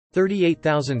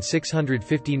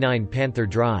38,659 Panther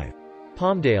Drive,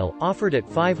 Palmdale, offered at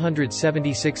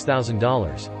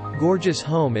 $576,000. Gorgeous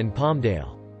home in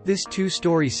Palmdale. This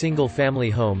two-story single-family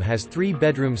home has 3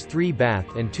 bedrooms, 3 bath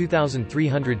and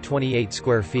 2,328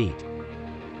 square feet.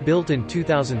 Built in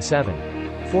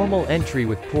 2007. Formal entry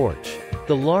with porch.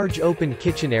 The large open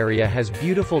kitchen area has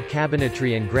beautiful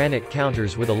cabinetry and granite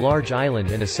counters with a large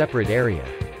island and a separate area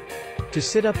to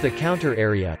sit up the counter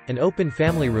area, an open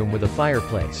family room with a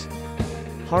fireplace.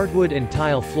 Hardwood and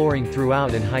tile flooring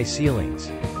throughout and high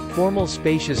ceilings. Formal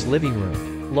spacious living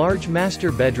room. Large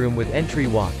master bedroom with entry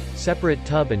walk, separate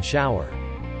tub and shower.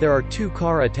 There are 2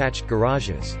 car-attached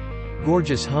garages.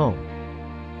 Gorgeous home.